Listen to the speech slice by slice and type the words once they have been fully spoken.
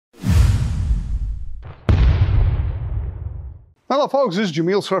Hello folks, this is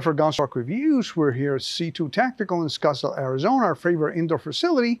Jamil Sweat for Gunstock Reviews. We're here at C2 Tactical in Scottsdale, Arizona, our favorite indoor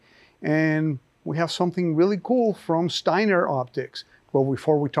facility, and we have something really cool from Steiner Optics. But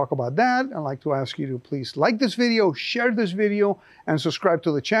before we talk about that, I'd like to ask you to please like this video, share this video, and subscribe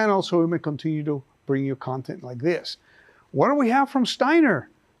to the channel so we may continue to bring you content like this. What do we have from Steiner?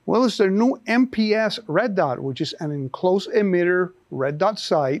 Well, it's their new MPS red dot, which is an enclosed emitter red dot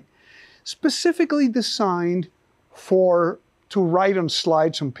sight, specifically designed to ride on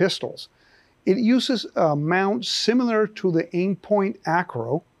slides and pistols. It uses a mount similar to the Aimpoint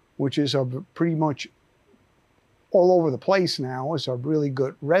Acro, which is pretty much all over the place now. It's a really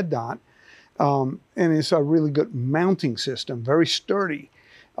good red dot, and it's a really good mounting system, very sturdy.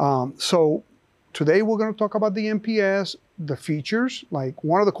 So today we're going to talk about the MPS, the features. Like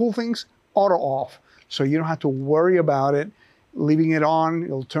one of the cool things, auto off. So you don't have to worry about it leaving it on.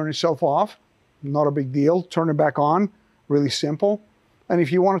 It'll turn itself off. Not a big deal. Turn it back on. Really simple. And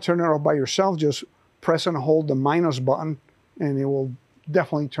if you want to turn it off by yourself, just press and hold the minus button and it will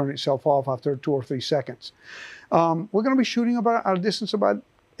definitely turn itself off after 2 or 3 seconds. We're going to be shooting about at a distance about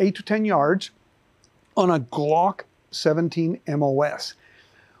 8 to 10 yards on a Glock 17 MOS.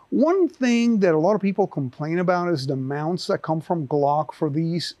 One thing that a lot of people complain about is the mounts that come from Glock for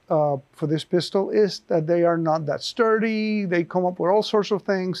this pistol is that they are not that sturdy. They come up with all sorts of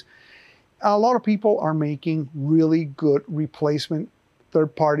things. A lot of people are making really good replacement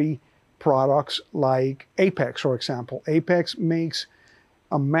third-party products like Apex, for example. Apex makes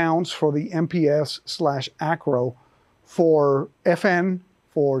mounts for the MPS/Acro for FN,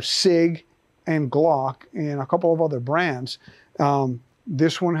 for SIG, and Glock, and a couple of other brands.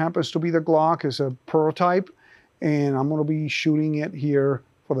 This one happens to be the Glock. It's a prototype, and I'm going to be shooting it here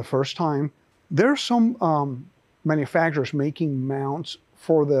for the first time. There are some manufacturers making mounts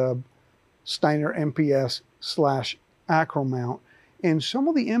for the Steiner MPS/Acro mount, and some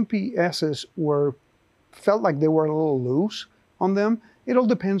of the MPSs felt like they were a little loose on them. It all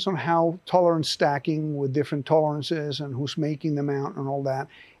depends on how tolerance stacking with different tolerances and who's making the mount and all that.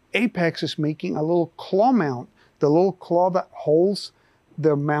 Apex is making a little claw mount, the little claw that holds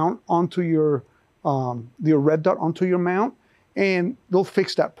the mount onto your red dot onto your mount, and they'll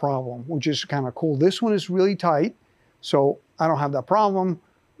fix that problem, which is kind of cool. This one is really tight, so I don't have that problem.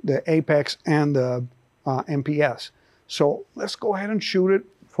 The Apex and the MPS. So let's go ahead and shoot it.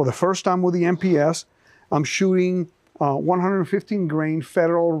 For the first time with the MPS, I'm shooting 115 grain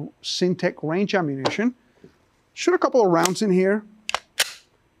Federal Syntech range ammunition. Shoot a couple of rounds in here.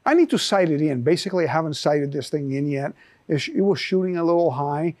 I need to sight it in. Basically, I haven't sighted this thing in yet. It was shooting a little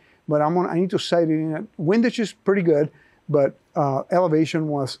high, but I need to sight it in. Windage is pretty good, but elevation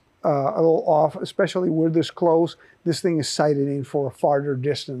was a little off, especially with this close. This thing is sighted in for a farther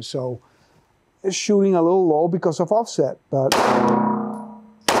distance, so it's shooting a little low because of offset, but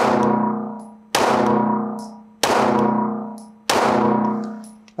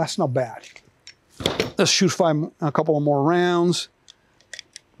that's not bad. Let's shoot a couple of more rounds.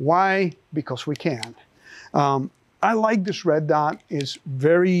 Why? Because we can. I like this red dot. It's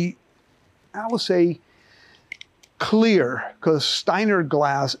very, I would say, clear, because Steiner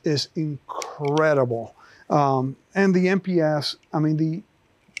glass is incredible. And the MPS, I mean,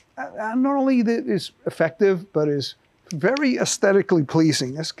 not only is effective, but is very aesthetically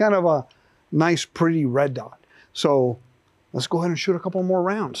pleasing. It's kind of a nice, pretty red dot. So let's go ahead and shoot a couple more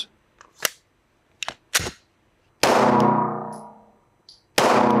rounds.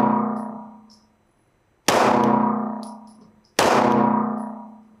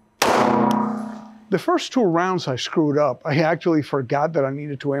 The first 2 rounds I screwed up. I actually forgot that I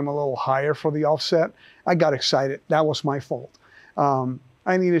needed to aim a little higher for the offset. I got excited. That was my fault.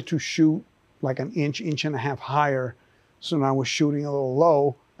 I needed to shoot like an inch and a half higher, so I was shooting a little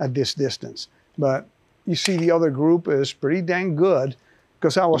low at this distance. But you see the other group is pretty dang good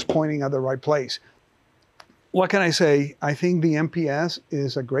because I was pointing at the right place. What can I say? I think the MPS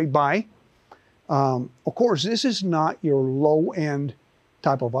is a great buy. Of course, this is not your low-end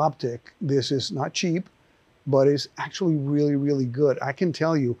type of optic. This is not cheap, but it's actually really, really good. I can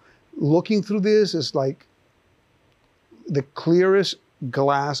tell you, looking through this is like the clearest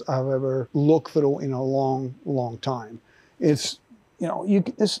glass I've ever looked through in a long, long time. It's,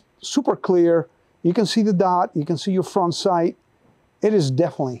 it's super clear. You can see the dot, you can see your front sight. It is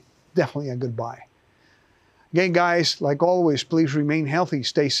definitely a good buy. Again, guys, like always, please remain healthy,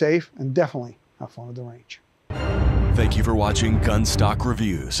 stay safe, and definitely have fun at the range. Thank you for watching Gunstock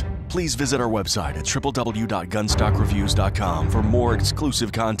Reviews. Please visit our website at www.gunstockreviews.com for more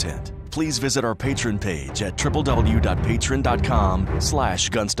exclusive content. Please visit our Patreon page at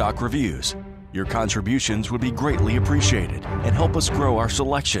www.patreon.com/GunstockReviews. Your contributions would be greatly appreciated and help us grow our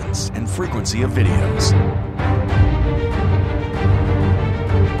selections and frequency of videos.